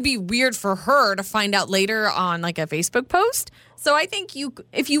 It would be weird for her to find out later on like a Facebook post. So I think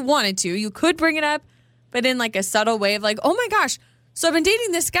if you wanted to, you could bring it up, but in like a subtle way of like, oh my gosh, so I've been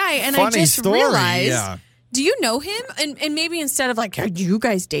dating this guy and Funny I just story, realized. yeah. Do you know him? And maybe instead of like, had you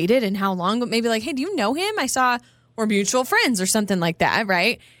guys dated and how long? But maybe like, hey, do you know him? I saw we're mutual friends or something like that,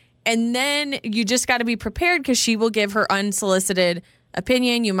 right? And then you just got to be prepared because she will give her unsolicited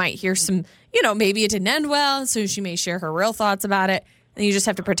opinion. You might hear some, maybe it didn't end well, so she may share her real thoughts about it. And you just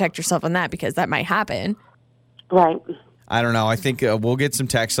have to protect yourself on that because that might happen. Right. I don't know. I think we'll get some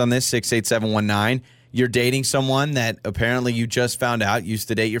text on this, 68719. You're dating someone that apparently you just found out used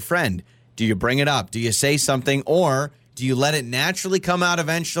to date your friend. Do you bring it up? Do you say something, or do you let it naturally come out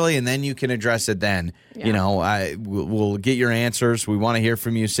eventually, and then you can address it then? Yeah. We'll get your answers. We want to hear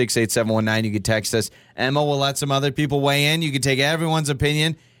from you, 68719. You can text us. Emma will let some other people weigh in. You can take everyone's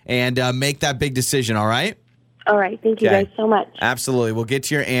opinion and make that big decision, all right? All right. Thank you guys so much. Absolutely. We'll get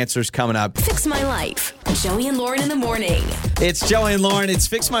to your answers coming up. Fix My Life. Joey and Lauren in the morning. It's Joey and Lauren. It's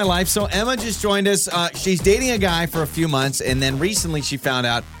Fix My Life. So Emma just joined us. She's dating a guy for a few months, and then recently she found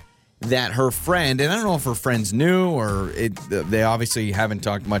out that her friend, and I don't know if her friends knew or they obviously haven't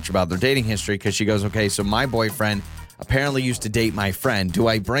talked much about their dating history because she goes, okay, so my boyfriend apparently used to date my friend. Do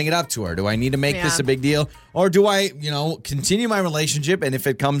I bring it up to her? Do I need to make this a big deal? Or do I, continue my relationship, and if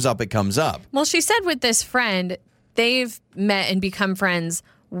it comes up, it comes up? Well, she said with this friend, they've met and become friends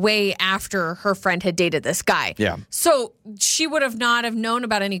way after her friend had dated this guy. Yeah. So she would have not have known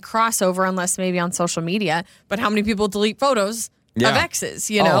about any crossover unless maybe on social media. But how many people delete photos of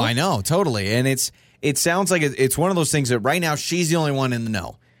exes, Oh, I know, totally. And it sounds like it's one of those things that right now she's the only one in the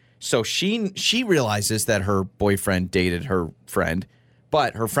know. So she realizes that her boyfriend dated her friend,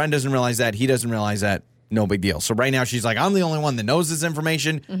 but her friend doesn't realize that. He doesn't realize that. No big deal. So right now she's like, I'm the only one that knows this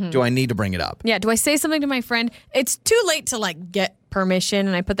information. Mm-hmm. Do I need to bring it up? Yeah. Do I say something to my friend? It's too late to get permission.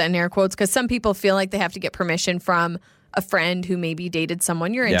 And I put that in air quotes because some people feel like they have to get permission from a friend who maybe dated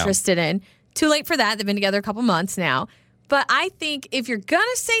someone you're interested in too late for that. They've been together a couple months now. But I think if you're going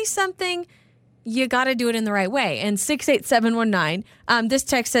to say something, you got to do it in the right way. And 68719, this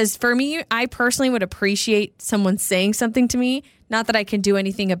text says, for me, I personally would appreciate someone saying something to me. Not that I can do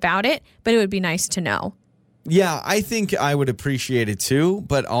anything about it, but it would be nice to know. Yeah, I think I would appreciate it too,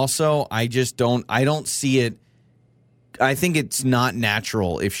 but also I don't see it. I think it's not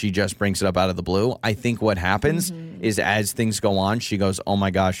natural if she just brings it up out of the blue. I think what happens is as things go on, she goes, oh my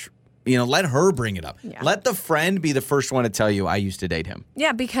gosh, let her bring it up. Yeah. Let the friend be the first one to tell you, I used to date him.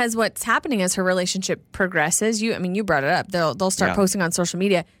 Yeah, because what's happening as her relationship progresses, you brought it up. They'll start posting on social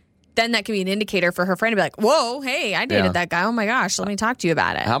media. Then that can be an indicator for her friend to be like, whoa, hey, I dated that guy. Oh my gosh, let me talk to you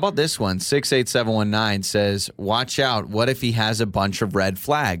about it. How about this one? 68719 says, watch out. What if he has a bunch of red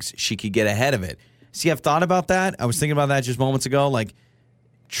flags? She could get ahead of it. See, I've thought about that. I was thinking about that just moments ago. Like,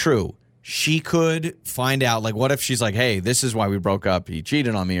 true. She could find out, like, what if she's like, hey, this is why we broke up. He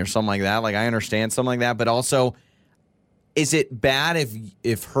cheated on me or something like that. Like, I understand something like that. But also, is it bad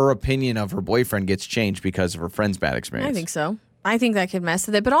if her opinion of her boyfriend gets changed because of her friend's bad experience? I think so. I think that could mess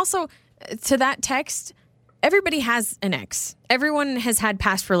with it. But also, to that text, everybody has an ex. Everyone has had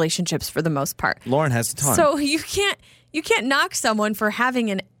past relationships for the most part. Lauren has a ton. So you can't knock someone for having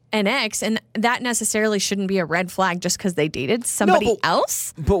an ex, and that necessarily shouldn't be a red flag just because they dated somebody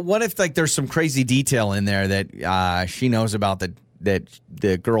else. But what if there's some crazy detail in there that she knows about that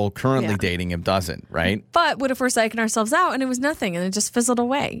the girl currently dating him doesn't, right? But what if we're psyching ourselves out and it was nothing and it just fizzled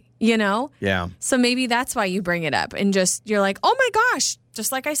away, Yeah. So maybe that's why you bring it up and you're like, oh my gosh,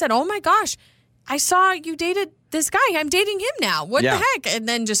 just like I said, oh my gosh, I saw you dated this guy. I'm dating him now. What the heck? And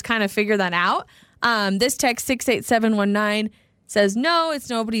then just kind of figure that out. This text 68719 says, no, it's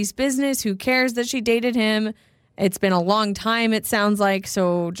nobody's business. Who cares that she dated him? It's been a long time, it sounds like,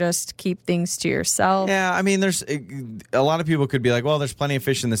 so just keep things to yourself. Yeah, I mean, there's a lot of people could be like, well, there's plenty of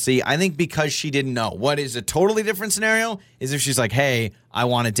fish in the sea. I think because she didn't know. What is a totally different scenario is if she's like, hey, I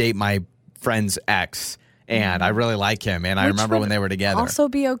want to date my friend's ex, and I really like him, and I remember when they were together. Also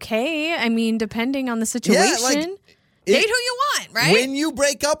be okay. I mean, depending on the situation. Date who you want, right? When you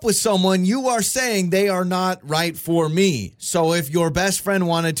break up with someone, you are saying they are not right for me. So if your best friend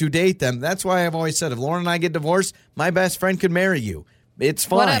wanted to date them, that's why I've always said, if Lauren and I get divorced, my best friend could marry you. It's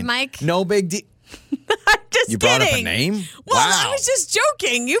fine. What up, Mike? No big deal. I'm just You kidding. brought up a name? Well, wow. I was just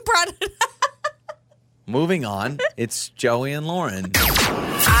joking. You brought it up. Moving on, it's Joey and Lauren.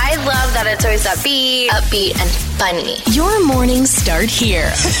 I love that it's always upbeat, and funny. Your mornings start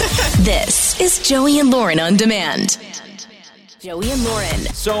here. This is Joey and Lauren on Demand. Joey and Lauren.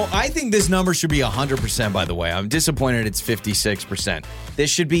 So I think this number should be 100%, by the way. I'm disappointed it's 56%.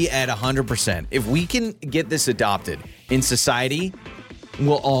 This should be at 100%. If we can get this adopted in society,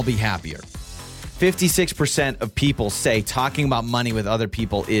 we'll all be happier. 56% of people say talking about money with other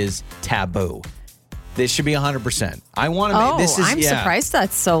people is taboo. This should be 100%. I want to make this is I'm surprised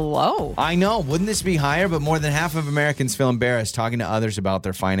that's so low. I know. Wouldn't this be higher? But more than half of Americans feel embarrassed talking to others about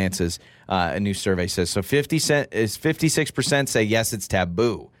their finances, a new survey says. So 56% say yes, it's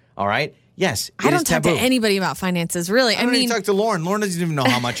taboo. All right? Yes, I don't talk to anybody about finances, really. I mean, talk to Lauren. Lauren doesn't even know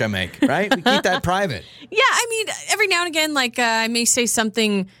how much I make, right? We keep that private. Yeah, I mean, every now and again, like I may say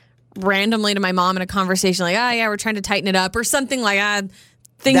something randomly to my mom in a conversation, like, oh, yeah, we're trying to tighten it up, or something like,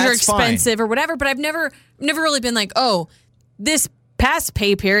 things are expensive or whatever, but I've never really been like, oh, this past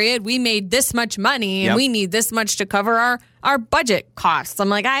pay period, we made this much money and we need this much to cover our budget costs. I'm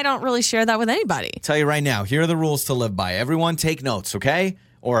like, I don't really share that with anybody. Tell you right now, here are the rules to live by. Everyone take notes, okay?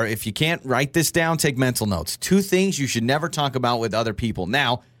 Or if you can't write this down, take mental notes. 2 things you should never talk about with other people.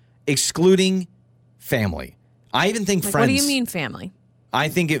 Now, excluding family. I even think friends. What do you mean family? I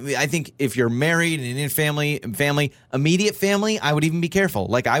think if you're married and in family, immediate family, I would even be careful.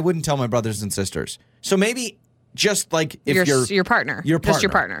 Like, I wouldn't tell my brothers and sisters. So maybe just like if your partner. Just your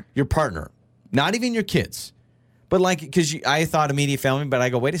partner. Your partner. Not even your kids. But like, because I thought immediate family, but I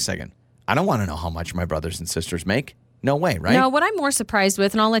go, wait a second. I don't want to know how much my brothers and sisters make. No way, right? No, what I'm more surprised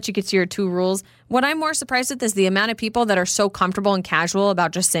with, and I'll let you get to your 2 rules, what I'm more surprised with is the amount of people that are so comfortable and casual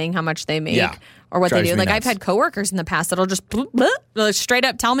about just saying how much they make or what they do. Like, I've had coworkers in the past that'll just straight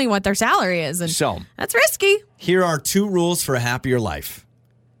up tell me what their salary is. And so that's risky. Here are 2 rules for a happier life.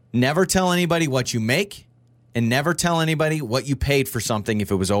 Never tell anybody what you make, and never tell anybody what you paid for something if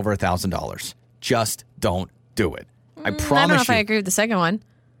it was over $1,000. Just don't do it. I promise you. I don't know if I agree with the second one.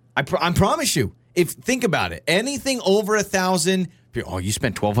 I promise you. Think about it. Anything over $1,000. Oh, you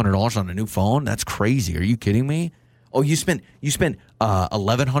spent $1,200 on a new phone? That's crazy. Are you kidding me? Oh, you spent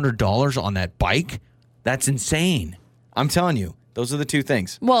 $1,100 on that bike? That's insane. I'm telling you, those are the 2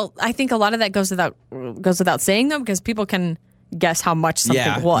 things. Well, I think a lot of that goes without saying, though, because people can guess how much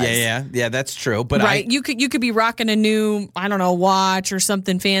something was. Yeah, that's true. But right, you could be rocking a new, I don't know, watch or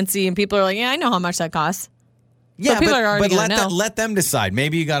something fancy, and people are like, yeah, I know how much that costs. Yeah, so people are already gonna know. Let them decide.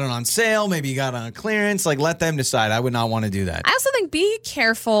 Maybe you got it on sale. Maybe you got it on clearance. Like, let them decide. I would not want to do that. I also think be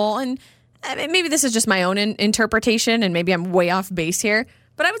careful, and maybe this is just my own interpretation, and maybe I'm way off base here,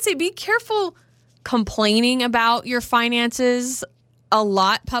 but I would say be careful complaining about your finances a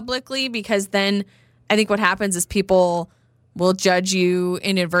lot publicly, because then I think what happens is people will judge you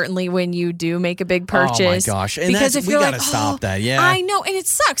inadvertently when you do make a big purchase. Oh my gosh. And because if we you're gotta like, stop that. Yeah. I know, and it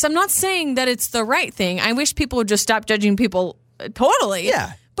sucks. I'm not saying that it's the right thing. I wish people would just stop judging people totally.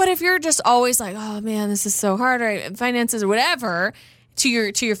 Yeah. But if you're just always like, oh man, this is so hard, or finances or whatever, to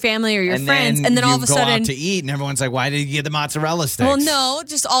your family or your friends, and then all of a sudden you go out to eat, and everyone's like, "Why did you get the mozzarella sticks?" Well, no,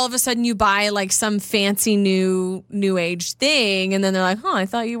 just all of a sudden you buy like some fancy new age thing, and then they're like, "Oh, I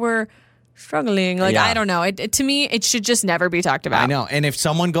thought you were struggling." Like, I don't know. To me, it should just never be talked about. I know. And if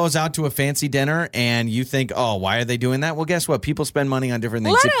someone goes out to a fancy dinner and you think, "Oh, why are they doing that?" Well, guess what? People spend money on different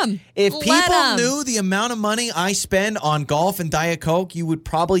things. Let them. If people knew the amount of money I spend on golf and Diet Coke, you would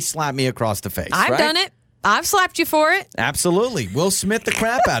probably slap me across the face. I've done it. I've slapped you for it. Absolutely. Will Smith the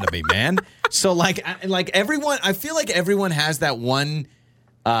crap out of me, man. So like everyone, I feel like everyone has that one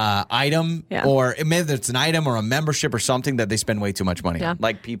item, or maybe it's an item or a membership or something that they spend way too much money on.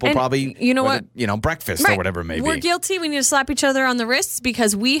 Like people probably, breakfast or whatever it may be. We're guilty. We need to slap each other on the wrists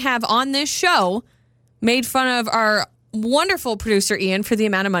because we have on this show made fun of our wonderful producer Ian for the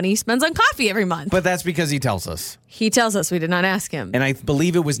amount of money he spends on coffee every month. But that's because he tells us. He tells us. We did not ask him. And I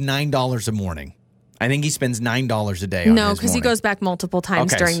believe it was $9 a morning. I think he spends $9 a day on No, because he goes back multiple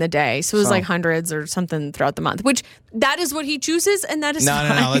times during the day. So it was like hundreds or something throughout the month, which that is what he chooses, and that is fine.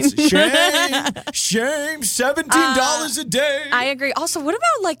 No. That's shame. $17 a day. I agree. Also, what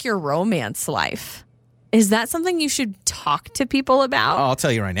about like your romance life? Is that something you should talk to people about? Oh, I'll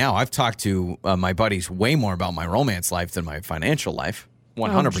tell you right now. I've talked to my buddies way more about my romance life than my financial life.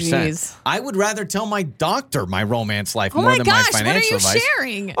 100%. I would rather tell my doctor my romance life more than my financial life. What are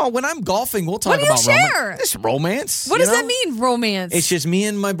you sharing? Oh, when I'm golfing, we'll talk about this romance. What does that mean, romance? It's just me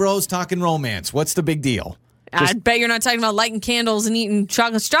and my bros talking romance. What's the big deal? I bet you're not talking about lighting candles and eating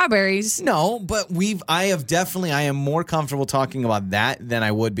chocolate strawberries. No, but I am more comfortable talking about that than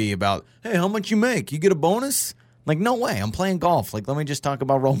I would be about, hey, how much you make? You get a bonus? Like, no way. I'm playing golf. Like, let me just talk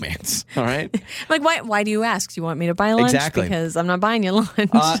about romance. All right? Like, why do you ask? Do you want me to buy lunch? Exactly. Because I'm not buying you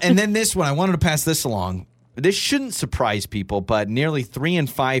lunch. And then this one, I wanted to pass this along. This shouldn't surprise people, but nearly 3 in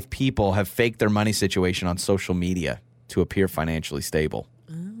 5 people have faked their money situation on social media to appear financially stable.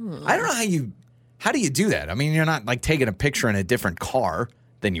 Oh. I don't know how do you do that? I mean, you're not like taking a picture in a different car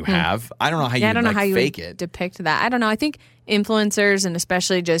than you have. I don't know how you fake it. Depict that. I don't know. I think influencers and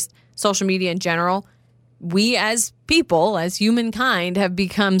especially just social media in general, we as people, as humankind, have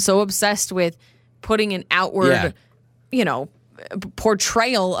become so obsessed with putting an outward,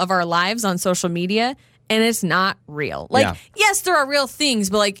 portrayal of our lives on social media, and it's not real. Like, yes, there are real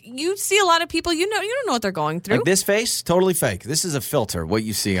things, but like you see a lot of people, you don't know what they're going through. Like this face, totally fake. This is a filter. What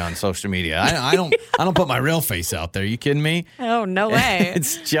you see on social media, I don't put my real face out there. You kidding me? Oh, no way.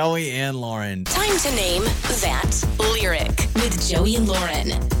 It's Joey and Lauren. Time to name that lyric with Joey and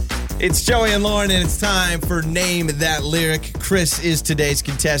Lauren. It's Joey and Lauren, and it's time for Name That Lyric. Chris is today's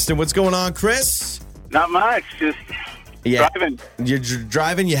contestant. What's going on, Chris? Not much. Just driving. You're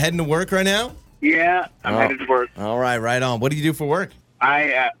driving? You heading to work right now? Yeah, I'm headed to work. All right, right on. What do you do for work?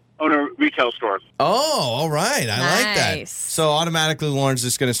 I own a retail store. Oh, all right. I like that. So automatically Lauren's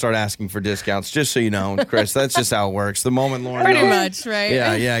just going to start asking for discounts, just so you know, Chris. That's just how it works. The moment Lauren Pretty knows, much, right?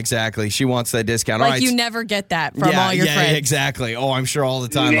 Yeah, exactly. She wants that discount. Like all right. You never get that from all your friends. Yeah, exactly. Oh, I'm sure all the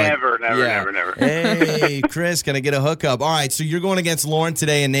time. Never. Hey, Chris, can I get a hookup? All right, so you're going against Lauren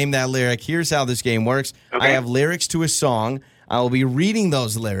today and Name That Lyric. Here's how this game works. Okay. I have lyrics to a song. I will be reading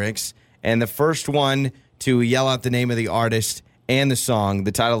those lyrics, and the first one to yell out the name of the artist and the song,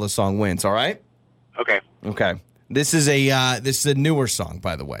 the title of the song wins, all right? Okay. This is a newer song,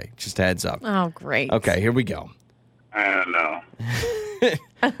 by the way. Just a heads up. Oh, great. Okay, here we go. I don't know.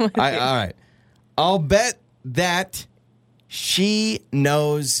 All right. I'll bet that she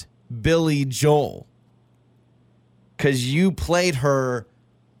knows Billy Joel because you played her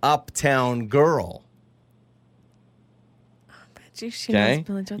Uptown Girl. Okay.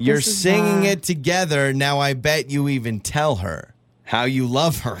 You're singing it together. Now I bet you even tell her how you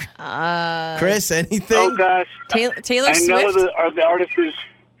love her. Chris, anything? Oh, gosh. Taylor Swift? I know the artist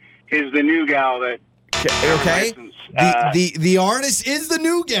is the new gal that... Okay. The artist is the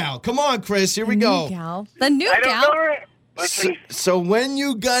new gal. Come on, Chris. Here we go. The new gal? I don't know her. So when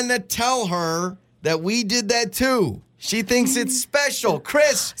you gonna tell her that we did that too? She thinks it's special.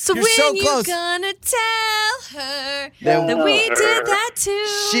 Chris, So you're when so you close. gonna tell her That- that we did that too?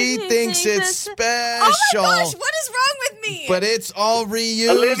 She thinks it's special. Oh my gosh, what is wrong with me? But it's all reused.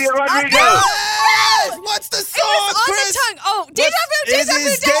 Olivia Rodrigo. Yes! What's the song, it was on Chris? the tongue. Oh, deja vu, It deja vu,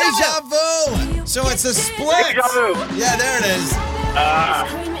 is deja vu. Deja Vu. So it's a split. Deja Vu. Yeah, there it is.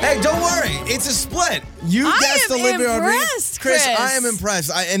 Hey, don't worry. It's a split. You I guessed am Olivia Rodrigo. impressed, Chris, Chris. I am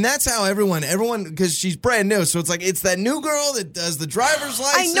impressed. And that's how everyone, because she's brand new. So it's like, it's that new girl that does the driver's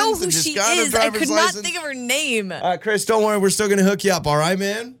license. I know who and just she got her is. I driver's could not license. think of her name. Chris, don't worry. We're still going to hook you up. All right,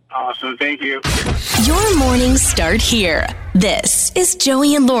 man? Awesome. Thank you. Your mornings start here. This is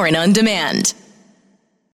Joey and Lauren on Demand.